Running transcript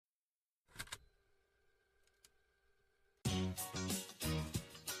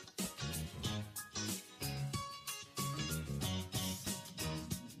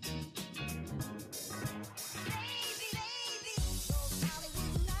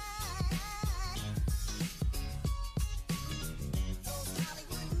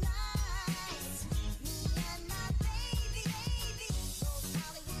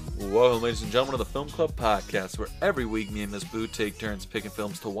Welcome, ladies and gentlemen, to the Film Club Podcast, where every week me and Miss Boo take turns picking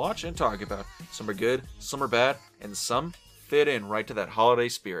films to watch and talk about. Some are good, some are bad, and some fit in right to that holiday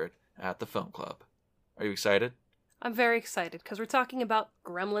spirit at the Film Club. Are you excited? I'm very excited, because we're talking about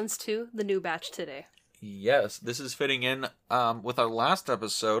Gremlins 2, the new batch today. Yes, this is fitting in with our last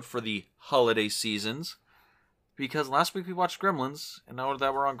episode for the holiday seasons, because last week we watched Gremlins, and now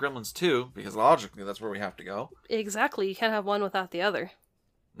that we're on Gremlins 2, because logically that's where we have to go. Exactly, you can't have one without the other.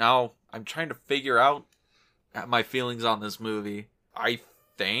 Now, I'm trying to figure out my feelings on this movie. I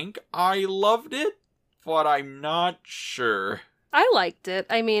think I loved it, but I'm not sure. I liked it.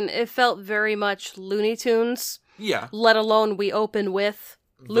 I mean, it felt very much Looney Tunes. Yeah. Let alone we open with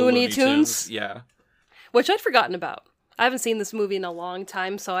Looney Tunes. Yeah. Which I'd forgotten about. I haven't seen this movie in a long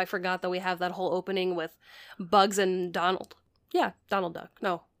time, so I forgot that we have that whole opening with Bugs and Donald. Yeah, Donald Duck.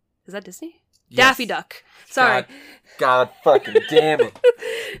 No. Is that Disney? Yes. Daffy Duck. Sorry. God fucking damn it.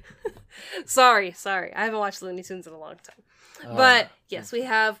 Sorry. I haven't watched Looney Tunes in a long time. But, yes, we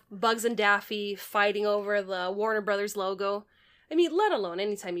have Bugs and Daffy fighting over the Warner Brothers logo. I mean, let alone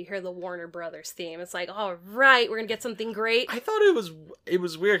anytime you hear the Warner Brothers theme, it's like, all right, we're going to get something great. I thought it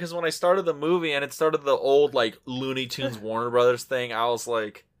was weird, because when I started the movie and it started the old, like, Looney Tunes Warner Brothers thing, I was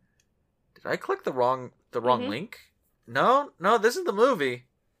like, did I click the wrong link? No, this is the movie.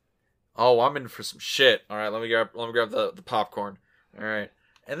 Oh, I'm in for some shit. All right, let me grab the popcorn. All right.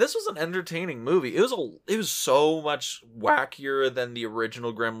 And this was an entertaining movie. It was so much wackier than the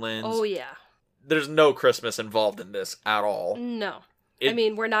original Gremlins. Oh, yeah. There's no Christmas involved in this at all. No. I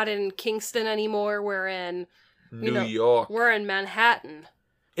mean, we're not in Kingston anymore. We're in New York. We're in Manhattan.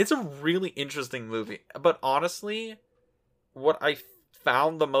 It's a really interesting movie. But honestly, what I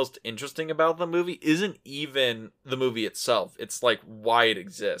found the most interesting about the movie isn't even the movie itself. It's like why it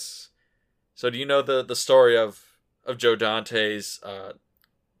exists. So do you know the story of Joe Dante's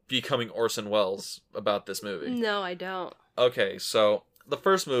becoming Orson Welles about this movie? No, I don't. Okay, so the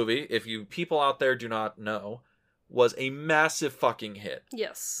first movie, if you people out there do not know, was a massive fucking hit.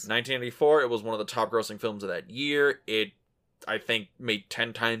 Yes. 1984, it was one of the top grossing films of that year. It, I think, made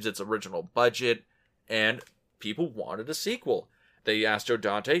 10 times its original budget, and people wanted a sequel. They asked Joe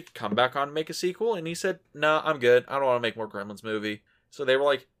Dante to come back on and make a sequel, and he said, "Nah, I'm good. I don't want to make more Gremlins movie." So they were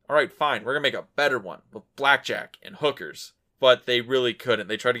like, all right, fine, we're going to make a better one with blackjack and hookers. But they really couldn't.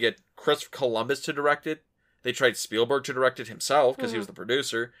 They tried to get Chris Columbus to direct it. They tried Spielberg to direct it himself, because he was the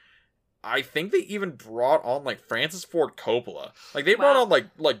producer. I think they even brought on, like, Francis Ford Coppola. Like, they brought on,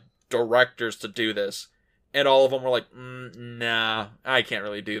 like directors to do this. And all of them were like, nah, I can't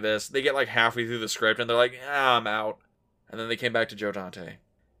really do this. They get, like, halfway through the script, and they're like, I'm out. And then they came back to Joe Dante.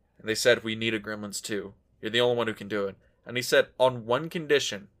 And they said, we need a Gremlins 2. You're the only one who can do it. And he said, on one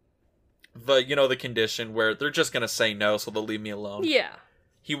condition. The condition where they're just going to say no, so they'll leave me alone. Yeah.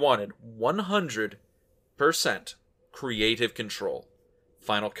 He wanted 100% creative control.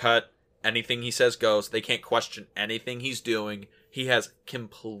 Final cut, anything he says goes. They can't question anything he's doing. He has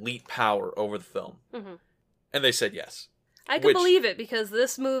complete power over the film. Mm-hmm. And they said yes. I can believe it, because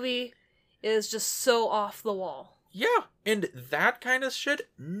this movie is just so off the wall. Yeah, and that kind of shit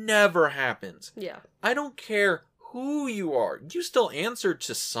never happens. Yeah. I don't care who you are. You still answer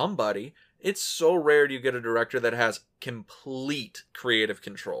to somebody. It's so rare you get a director that has complete creative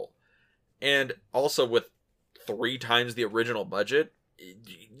control. And also with 3 times the original budget,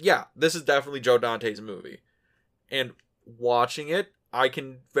 yeah, this is definitely Joe Dante's movie. And watching it, I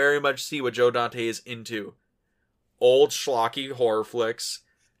can very much see what Joe Dante is into. Old schlocky horror flicks,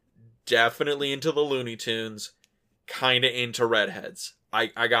 definitely into the Looney Tunes, kinda into redheads.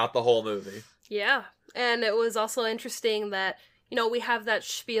 I got the whole movie. Yeah. And it was also interesting that, we have that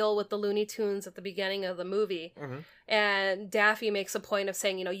spiel with the Looney Tunes at the beginning of the movie. Mm-hmm. And Daffy makes a point of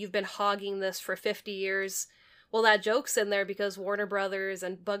saying, you've been hogging this for 50 years. Well, that joke's in there because Warner Brothers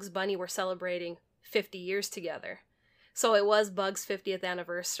and Bugs Bunny were celebrating 50 years together. So it was Bugs' 50th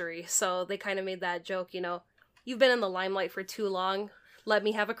anniversary. So they kind of made that joke, you've been in the limelight for too long. Let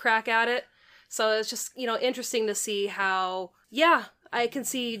me have a crack at it. So it's just, interesting to see how, yeah, I can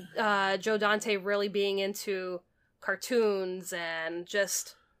see Joe Dante really being into cartoons and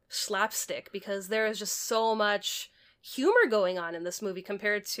just slapstick, because there is just so much humor going on in this movie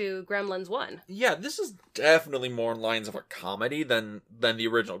compared to Gremlins 1. Yeah, this is definitely more in lines of a comedy than the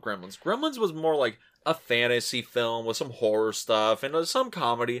original Gremlins. Gremlins was more like a fantasy film with some horror stuff and some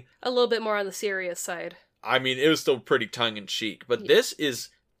comedy. A little bit more on the serious side. I mean, it was still pretty tongue-in-cheek, but this is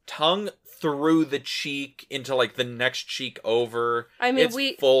tongue through the cheek into, like, the next cheek over. I mean,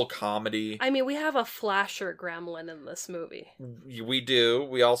 it's full comedy. I mean, we have a flasher gremlin in this movie. We do.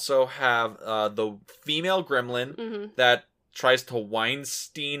 We also have the female gremlin that tries to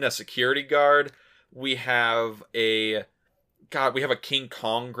Weinstein a security guard. We have a King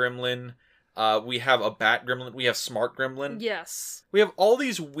Kong gremlin. We have a Bat gremlin. We have Smart gremlin. Yes. We have all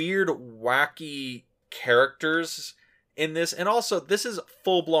these weird, wacky characters in this. And also, this is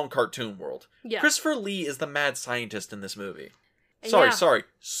full-blown cartoon world. Yeah. Christopher Lee is the mad scientist in this movie. Yeah. Sorry.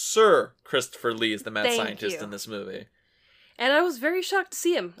 Sir Christopher Lee is the mad Thank scientist you. in this movie. And I was very shocked to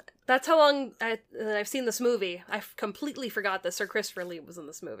see him. That's how long I've seen this movie. I completely forgot that Sir Christopher Lee was in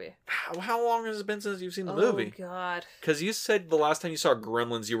this movie. How long has it been since you've seen the movie? Oh, God. Because you said the last time you saw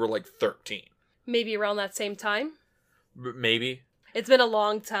Gremlins, you were like 13. Maybe around that same time? Maybe. It's been a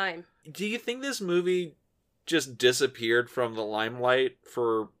long time. Do you think this movie just disappeared from the limelight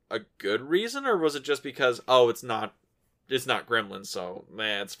for a good reason? Or was it just because, it's not Gremlins, so,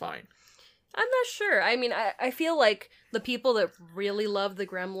 it's fine? I'm not sure. I mean, I feel like the people that really love the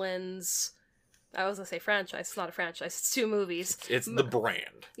Gremlins... I was going to say franchise. It's not a franchise. It's 2 movies. It's the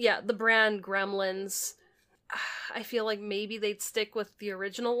brand. Yeah, the brand Gremlins. I feel like maybe they'd stick with the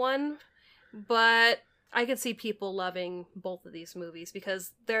original one. But I can see people loving both of these movies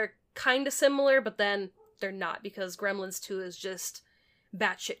because they're kind of similar, but then they're not because Gremlins 2 is just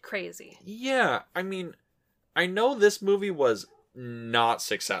batshit crazy. Yeah, I mean, I know this movie was not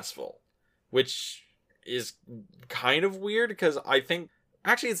successful. Which is kind of weird because I think...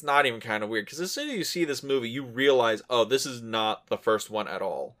 Actually, it's not even kind of weird because as soon as you see this movie, you realize, this is not the first one at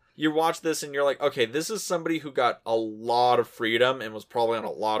all. You watch this and you're like, okay, this is somebody who got a lot of freedom and was probably on a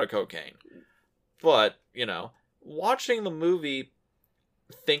lot of cocaine. But, watching the movie,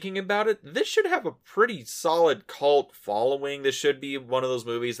 thinking about it, this should have a pretty solid cult following. This should be one of those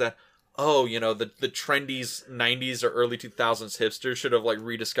movies that... the trendy 90s or early 2000s hipsters should have,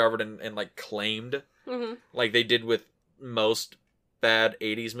 rediscovered and claimed. Mm-hmm. Like they did with most bad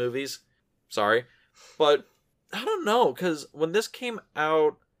 80s movies. Sorry. But, I don't know, because when this came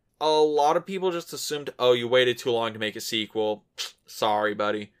out, a lot of people just assumed, you waited too long to make a sequel. Sorry,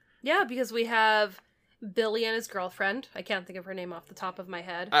 buddy. Yeah, because we have Billy and his girlfriend. I can't think of her name off the top of my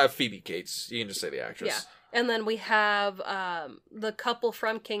head. Phoebe Cates. You can just say the actress. Yeah. And then we have the couple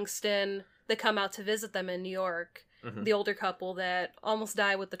from Kingston that come out to visit them in New York. Mm-hmm. The older couple that almost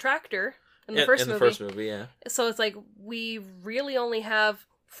die with the tractor in the first movie. In the first movie, yeah. So it's like we really only have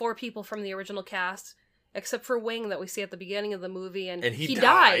 4 people from the original cast, except for Wing that we see at the beginning of the movie, and he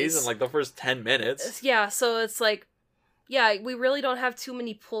dies in the first 10 minutes. Yeah, so it's like, we really don't have too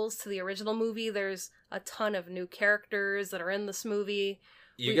many pulls to the original movie. There's a ton of new characters that are in this movie.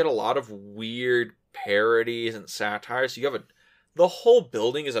 You get a lot of weird parodies and satires. You have the whole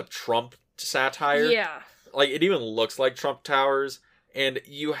building is a Trump satire. Yeah. It even looks like Trump Towers. And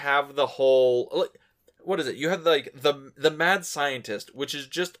you have the whole... What is it? You have, the mad scientist, which is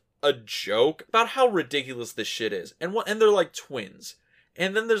just a joke about how ridiculous this shit is. And they're, twins.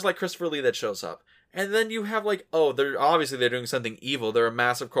 And then there's, Christopher Lee that shows up. And then you have, they're doing something evil. They're a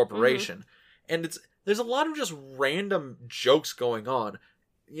massive corporation. Mm-hmm. And there's a lot of just random jokes going on.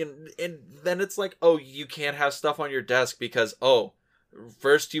 And then it's you can't have stuff on your desk because,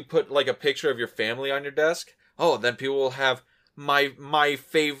 first you put, a picture of your family on your desk. Then people will have my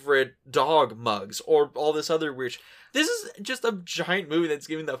favorite dog mugs or all this other weird This is just a giant movie that's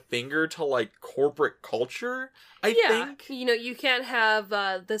giving the finger to, corporate culture, I think. You can't have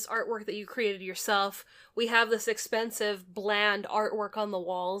this artwork that you created yourself. We have this expensive, bland artwork on the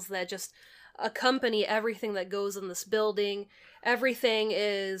walls that just accompany everything that goes in this building. Everything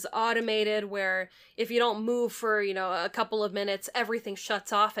is automated where if you don't move for, a couple of minutes, everything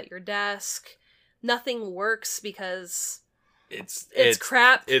shuts off at your desk. Nothing works because it's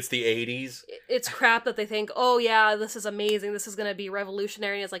crap. It's the 80s. It's crap that they think, this is amazing. This is going to be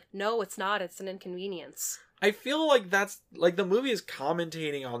revolutionary. And it's like, no, it's not. It's an inconvenience. I feel like that's, the movie is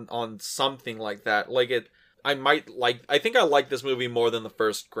commentating on something like that. I think I like this movie more than the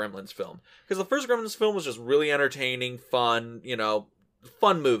first Gremlins film. Because the first Gremlins film was just really entertaining, fun,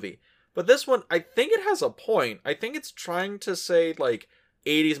 fun movie. But this one, I think it has a point. I think it's trying to say,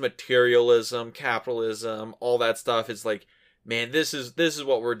 80s materialism, capitalism, all that stuff is man, this is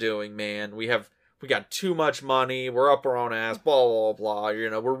what we're doing, man. We got too much money, we're up our own ass, blah, blah, blah,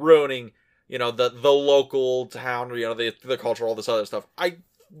 we're ruining, the local town, the culture, all this other stuff. I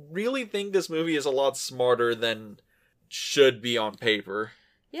really think this movie is a lot smarter than should be on paper.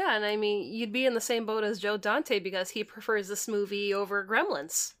 Yeah, and I mean, you'd be in the same boat as Joe Dante because he prefers this movie over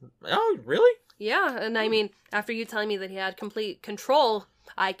Gremlins. Oh, really? Yeah, and I mean, after you telling me that he had complete control,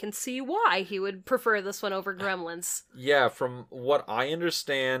 I can see why he would prefer this one over Gremlins. Yeah, from what I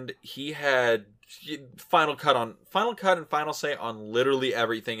understand, he had final cut and final say on literally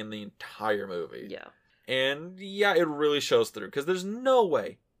everything in the entire movie. Yeah. And yeah, it really shows through, because there's no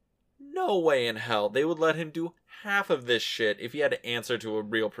way in hell they would let him do half of this shit if he had to answer to a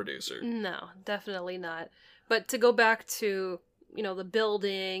real producer. No, definitely not. But to go back to, the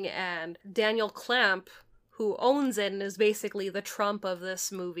building and Daniel Clamp, who owns it and is basically the Trump of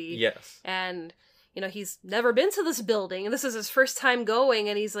this movie. Yes. And, he's never been to this building, and this is his first time going,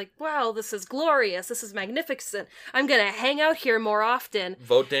 and he's like, wow, this is glorious, this is magnificent, I'm gonna hang out here more often.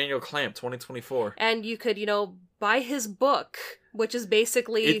 Vote Daniel Clamp, 2024. And you could, buy his book, which is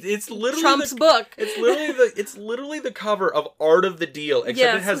basically it's literally Trump's book. It's literally the cover of Art of the Deal,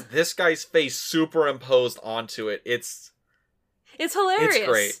 except It has this guy's face superimposed onto it. It's hilarious. It's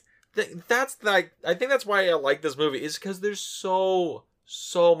great. I think that's why I like this movie, is because there's so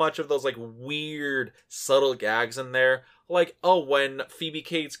much of those, like, weird, subtle gags in there. Like, when Phoebe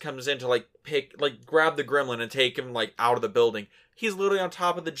Cates comes in to, grab the gremlin and take him, out of the building. He's literally on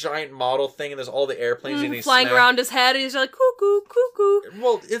top of the giant model thing, and there's all the airplanes, and he's flying around his head, and he's like, cuckoo, cuckoo.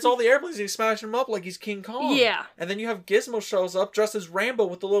 Well, it's all the airplanes, and he's smashing them up like he's King Kong. Yeah. And then you have Gizmo shows up dressed as Rambo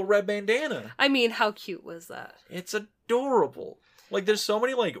with the little red bandana. I mean, how cute was that? It's adorable. There's so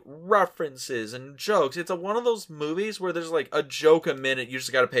many, references and jokes. It's one of those movies where there's, a joke a minute. You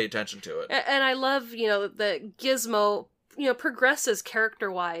just gotta pay attention to it. And I love, that Gizmo, progresses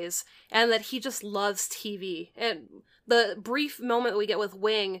character-wise, and that he just loves TV. And the brief moment we get with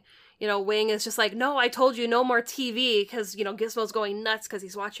Wing, Wing is just like, no, I told you no more TV, because, Gizmo's going nuts because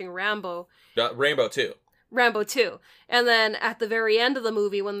he's watching Rambo. Rambo 2. Rambo 2. And then at the very end of the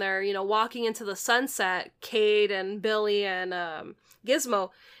movie, when they're, walking into the sunset, Kate and Billy and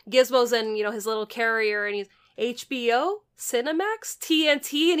Gizmo's in, his little carrier, and he's HBO, Cinemax,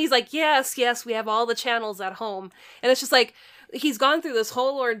 TNT, and he's like, yes, we have all the channels at home. And it's just like, he's gone through this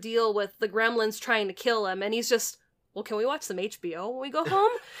whole ordeal with the Gremlins trying to kill him, and he's just, well, can we watch some HBO when we go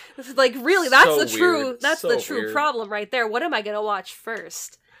home? This is really, that's the true problem right there. What am I gonna watch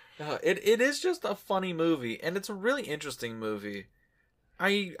first? It is just a funny movie, and it's a really interesting movie.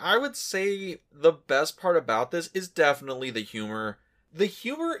 I would say the best part about this is definitely the humor. The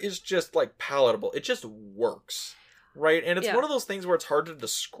humor is just, palatable. It just works, right? And it's one of those things where it's hard to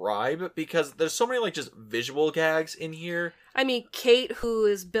describe, because there's so many, just visual gags in here. I mean, Kate, who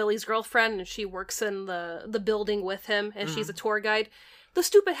is Billy's girlfriend, and she works in the building with him, and she's a tour guide. The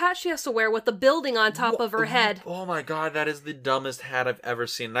stupid hat she has to wear with the building on top of her head. Oh my god, that is the dumbest hat I've ever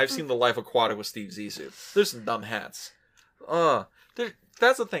seen. And I've seen The Life Aquatic with Steve Zissou. There's some dumb hats.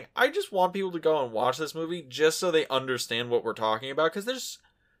 That's the thing. I just want people to go and watch this movie just so they understand what we're talking about, because there's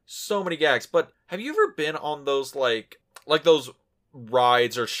so many gags. But have you ever been on those, those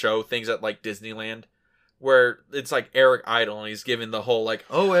rides or show things at, Disneyland? Where it's Eric Idle, and he's giving the whole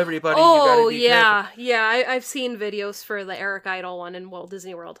oh, everybody, you gotta be careful. Yeah, I've seen videos for the Eric Idle one in Walt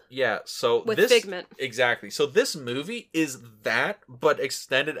Disney World. Yeah, so with Figment. Exactly. So this movie is that, but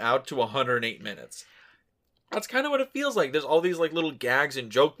extended out to 108 minutes. That's kind of what it feels like. There's all these little gags and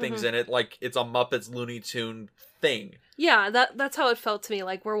joke things in it, it's a Muppets Looney Tune thing. Yeah, that's how it felt to me.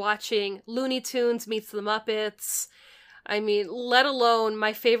 We're watching Looney Tunes meets the Muppets. I mean, let alone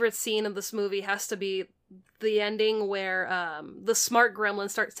my favorite scene of this movie has to be the ending where the smart gremlin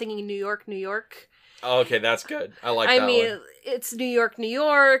starts singing New York, New York. Oh, okay, that's good. I like that one. I mean, it's New York, New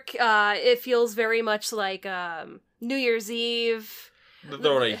York. It feels very much like New Year's Eve. They're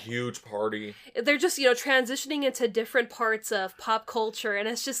throwing a huge party. They're just, transitioning into different parts of pop culture, and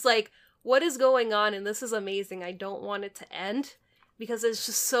it's just what is going on? And this is amazing. I don't want it to end, because it's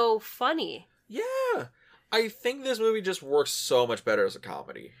just so funny. Yeah. I think this movie just works so much better as a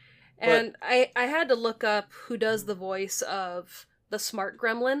comedy. And I had to look up who does the voice of the smart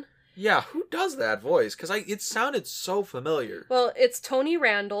gremlin. Yeah, who does that voice? Because it sounded so familiar. Well, it's Tony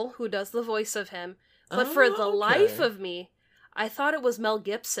Randall who does the voice of him. But for the life of me, I thought it was Mel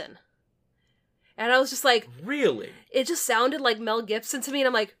Gibson. And I was just like... Really? It just sounded like Mel Gibson to me. And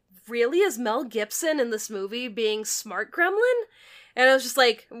I'm like, really? Is Mel Gibson in this movie being smart gremlin? And I was just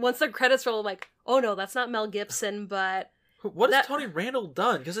like, once the credits roll, I'm like, oh no, that's not Mel Gibson, but... What has Tony Randall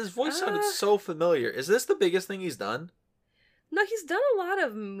done? Because his voice sounded so familiar. Is this the biggest thing he's done? No, he's done a lot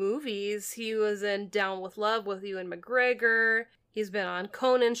of movies. He was in Down with Love with Ewan McGregor. He's been on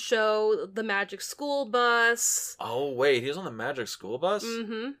Conan's show, The Magic School Bus. Oh, wait, he was on The Magic School Bus?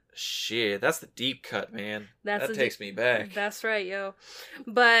 Mm-hmm. Shit, that's the deep cut, man. That takes me back. That's right, yo.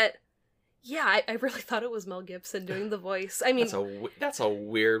 But... yeah, I really thought it was Mel Gibson doing the voice. I mean... That's a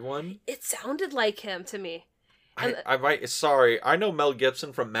weird one. It sounded like him to me. Sorry, I know Mel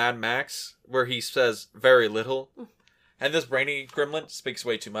Gibson from Mad Max, where he says very little, and this brainy gremlin speaks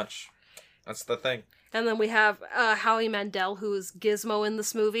way too much. That's the thing. And then we have Howie Mandel, who's Gizmo in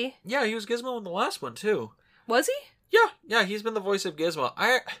this movie. Yeah, he was Gizmo in the last one, too. Was he? Yeah, he's been the voice of Gizmo.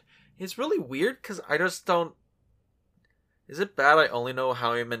 It's really weird, because I just don't... Is it bad I only know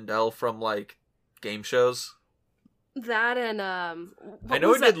Howie Mandel from, like, game shows? That and, I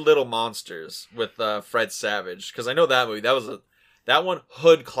know he did Little Monsters with Fred Savage, because I know that movie. That one,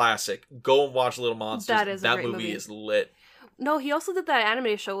 hood classic. Go and watch Little Monsters. That movie, movie is lit. No, he also did that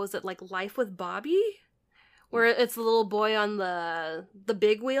anime show. Was it like Life with Bobby? Where it's the little boy on the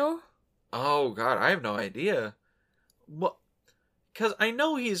big wheel? Oh, God, I have no idea. Well, because I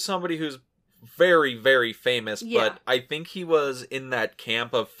know he's somebody who's very, very famous, but I think he was in that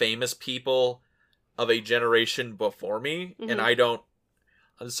camp of famous people of a generation before me, and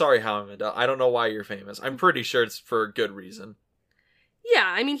I'm sorry, Howie Mandel. I don't know why you're famous. I'm pretty sure it's for a good reason. Yeah,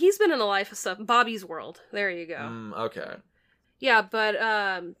 I mean, he's been in a life of stuff. Bobby's World. There you go. Okay. Yeah, but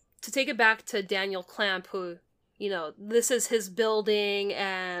to take it back to Daniel Clamp, who, this is his building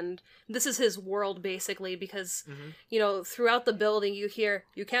and this is his world, basically, because, throughout the building you hear,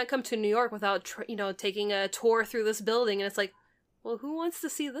 you can't come to New York without, taking a tour through this building, and it's like, well, who wants to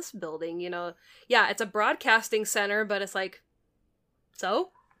see this building, Yeah, it's a broadcasting center, but it's like, so?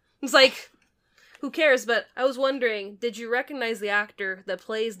 It's like, who cares? But I was wondering, did you recognize the actor that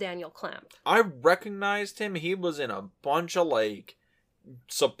plays Daniel Clamp? I recognized him. He was in a bunch of, like,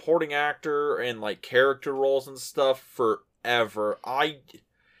 supporting actor and, like, character roles and stuff forever. I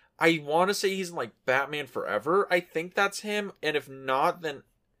want to say he's in, like, Batman Forever. I think that's him. And if not, then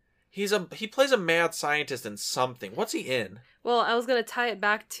he plays a mad scientist in something. What's he in? Well, I was going to tie it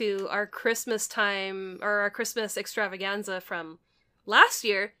back to our Christmas time, or our Christmas extravaganza from last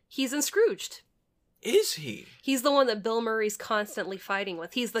year. He's in Scrooged. Is he? He's the one that Bill Murray's constantly fighting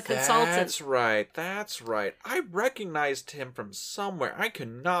with. He's the consultant. That's right. I recognized him from somewhere. I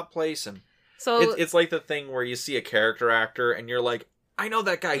could not place him. So it's like the thing where you see a character actor and you're like, I know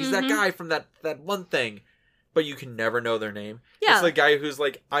that guy. He's that guy from that one thing. But you can never know their name. Yeah. It's the guy who's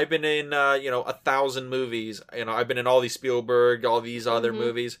like, I've been in, 1,000 movies. I've been in all these Spielberg, all these other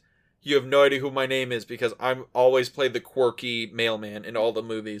movies. You have no idea who my name is because I'm always played the quirky mailman in all the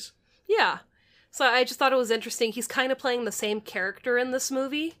movies. Yeah. So I just thought it was interesting. He's kind of playing the same character in this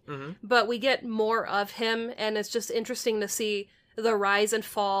movie, but we get more of him, and it's just interesting to see the rise and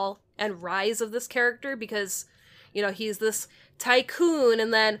fall and rise of this character because, he's this tycoon,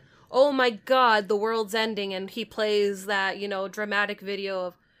 and then, oh my god, the world's ending, and he plays that, dramatic video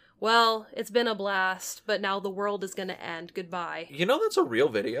of, well, it's been a blast, but now the world is gonna end. Goodbye. That's a real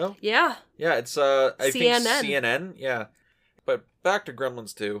video. Yeah. Yeah, it's, I think CNN, yeah. But back to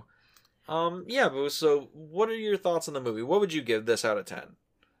Gremlins 2. Yeah, Boo, so what are your thoughts on the movie? What would you give this out of 10?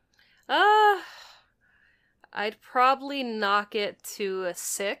 I'd probably knock it to a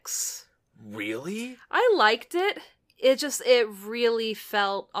 6. Really? I liked it. It really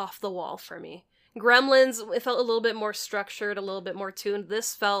felt off the wall for me. Gremlins, it felt a little bit more structured, a little bit more tuned.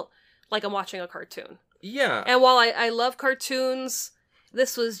 This felt like I'm watching a cartoon. Yeah. And while I love cartoons,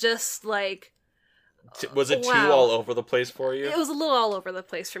 this was just like... Was it too all over the place for you? It was a little all over the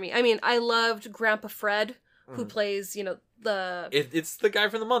place for me. I mean, I loved Grandpa Fred, who plays, the... It's the guy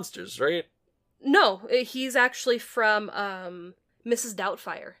from the Munsters, right? No, he's actually from Mrs.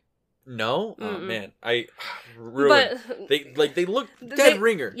 Doubtfire. No? Oh, man. I ruined... But they look dead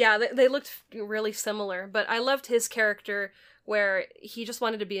ringer. Yeah, they looked really similar. But I loved his character where he just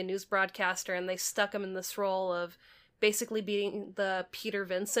wanted to be a news broadcaster, and they stuck him in this role of basically being the Peter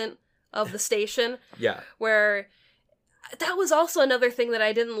Vincent of the station. Yeah. Where that was also another thing that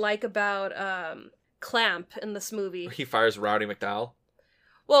I didn't like about Clamp in this movie. He fires Rowdy McDowell?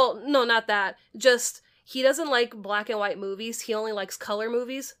 Well, no, not that. Just, he doesn't like black and white movies. He only likes color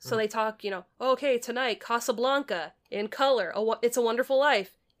movies. So they talk, okay, tonight, Casablanca, in color. It's a Wonderful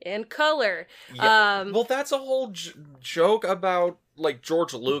Life, in color. Yeah. Well, that's a whole joke about, like,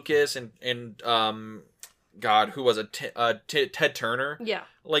 George Lucas and God, who was it? Ted Turner? Yeah.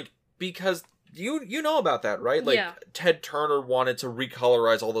 Like, because you know about that, right? Like, Ted Turner wanted to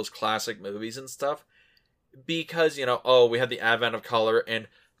recolorize all those classic movies and stuff because, we had the advent of color, and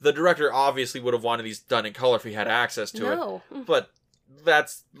the director obviously would have wanted these done in color if he had access to it. But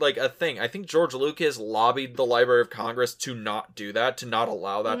that's, like, a thing. I think George Lucas lobbied the Library of Congress to not do that, to not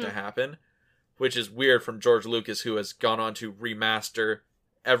allow that to happen, which is weird from George Lucas, who has gone on to remaster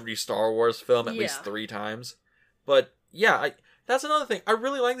every Star Wars film at least 3 times. But, yeah, that's another thing. I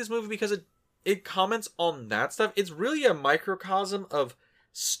really like this movie because it comments on that stuff. It's really a microcosm of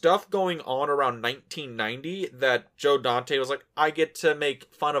stuff going on around 1990 that Joe Dante was like, I get to make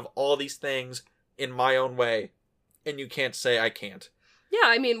fun of all these things in my own way, and you can't say I can't. Yeah,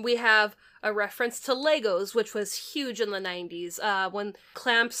 I mean, we have a reference to Legos, which was huge in the 90s. When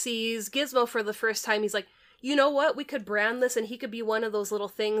Clamp sees Gizmo for the first time, he's like, you know what? We could brand this and he could be one of those little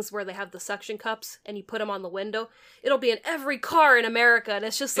things where they have the suction cups and you put them on the window. It'll be in every car in America. And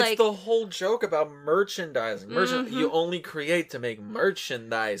it's just like... It's the whole joke about merchandising. You only create to make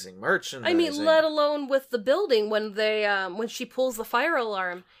merchandising. I mean, let alone with the building when they, when she pulls the fire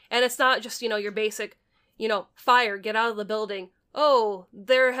alarm. And it's not just, your basic, fire, get out of the building. Oh,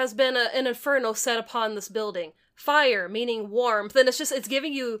 there has been an inferno set upon this building. Fire, meaning warmth. And it's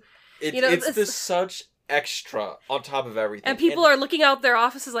giving you... It's this such... extra on top of everything. And people are looking out their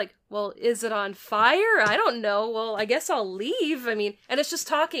offices like, well, is it on fire? I don't know. Well, I guess I'll leave. I mean, and it's just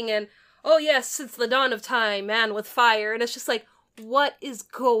talking and, oh yes, since the dawn of time, man with fire. And it's just like, what is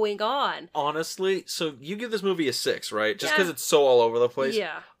going on? Honestly, so you give this movie a 6, right? Just because it's so all over the place.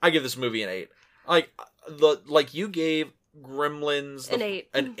 Yeah. I give this movie an 8. Like you gave Gremlins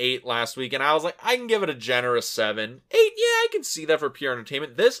an 8 last week, and I was like, I can give it a generous 7. 8, yeah, I can see that for pure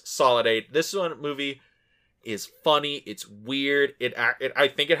entertainment. This, solid 8. This movie is funny, it's weird, I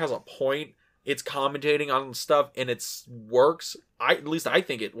think it has a point, it's commentating on stuff, and it works. At least I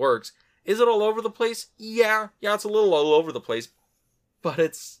think it works. Is it all over the place? Yeah, it's a little all over the place, but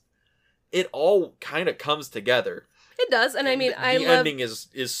it all kind of comes together. It does, and I mean, the ending is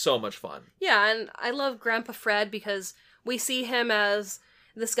so much fun. Yeah, and I love Grandpa Fred because we see him as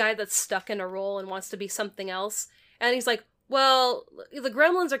this guy that's stuck in a role and wants to be something else, and he's like, well, the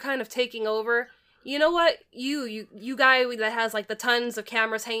Gremlins are kind of taking over. You know what? You guy that has like the tons of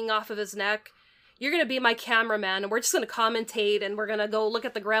cameras hanging off of his neck, you're going to be my cameraman and we're just going to commentate and we're going to go look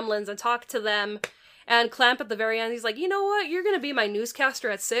at the Gremlins and talk to them. And Clamp at the very end, he's like, you know what? You're going to be my newscaster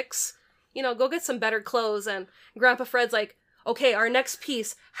at 6. Go get some better clothes. And Grandpa Fred's like, okay, our next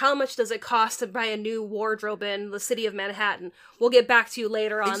piece, how much does it cost to buy a new wardrobe in the city of Manhattan? We'll get back to you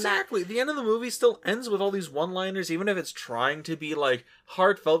later on that. Exactly. The end of the movie still ends with all these one-liners, even if it's trying to be like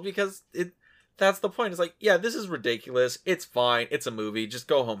heartfelt, because that's the point. It's like, yeah, this is ridiculous. It's fine. It's a movie. Just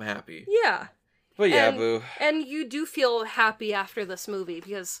go home happy. Yeah. But yeah, Boo. And you do feel happy after this movie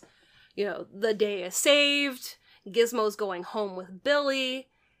because, the day is saved. Gizmo's going home with Billy.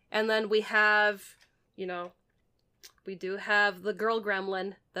 And then we have, we do have the girl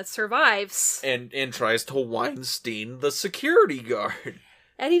gremlin that survives. And tries to Weinstein the security guard.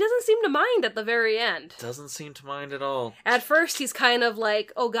 And he doesn't seem to mind at the very end. Doesn't seem to mind at all. At first, he's kind of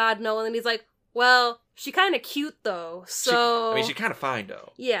like, oh God, no. And then he's like, well, she kind of cute, though, so... She kind of fine,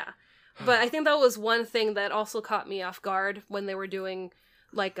 though. Yeah. But I think that was one thing that also caught me off guard when they were doing,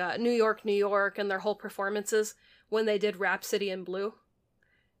 like, New York, and their whole performances, when they did Rhapsody in Blue.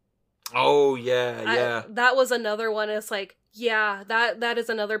 Oh, yeah. That was another one. It's like, yeah, that is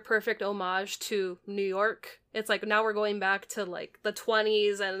another perfect homage to New York. It's like, now we're going back to, like, the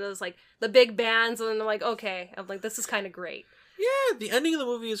 20s, and there's, like, the big bands, and then I'm like, okay. I'm like, this is kind of great. Yeah, the ending of the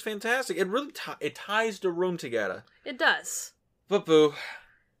movie is fantastic. It really it ties the room together. It does. But Boo,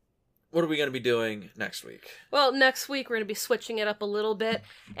 what are we going to be doing next week? Well, next week we're going to be switching it up a little bit,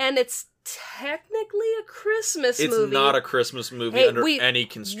 and it's technically a Christmas movie. It's not a Christmas movie under any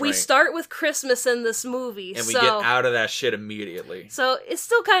constraint. We start with Christmas in this movie. And we get out of that shit immediately. So it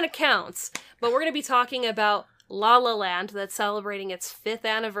still kind of counts. But we're going to be talking about La La Land that's celebrating its 5th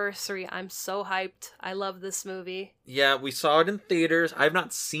anniversary. I'm so hyped. I love this movie. Yeah, we saw it in theaters. I've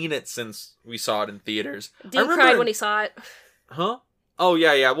not seen it since we saw it in theaters. Dean cried when he saw it. Huh? Oh,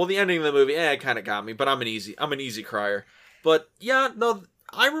 yeah. Well, the ending of the movie, it kind of got me, but I'm an easy crier. But yeah, no,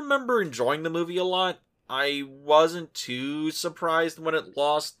 I remember enjoying the movie a lot. I wasn't too surprised when it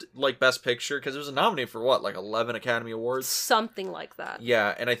lost, like, Best Picture, because it was nominated for, 11 Academy Awards? Something like that.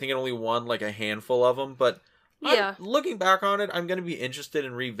 Yeah, and I think it only won, like, a handful of them, but... Yeah. Looking back on it, I'm going to be interested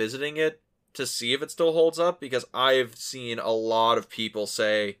in revisiting it to see if it still holds up, because I've seen a lot of people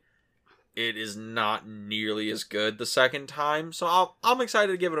say it is not nearly as good the second time, so I'm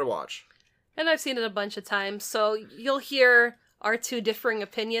excited to give it a watch. And I've seen it a bunch of times, so you'll hear our 2 differing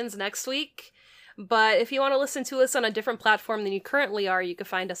opinions next week. But if you want to listen to us on a different platform than you currently are, you can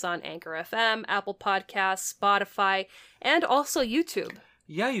find us on Anchor FM, Apple Podcasts, Spotify, and also YouTube.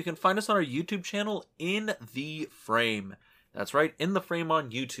 Yeah, you can find us on our YouTube channel, In the Frame. That's right, In the Frame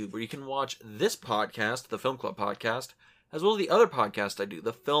on YouTube, where you can watch this podcast, the Film Club podcast, as well as the other podcast I do,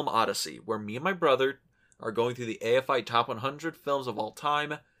 the Film Odyssey, where me and my brother are going through the AFI Top 100 films of all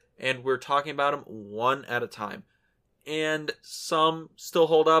time, and we're talking about them one at a time. And some still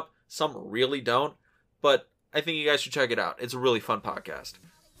hold up, some really don't, but I think you guys should check it out. It's a really fun podcast.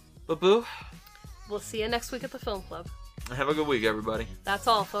 But Boo, we'll see you next week at the Film Club. Have a good week, everybody. That's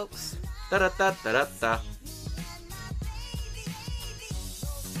all, folks. Da-da-da-da-da-da.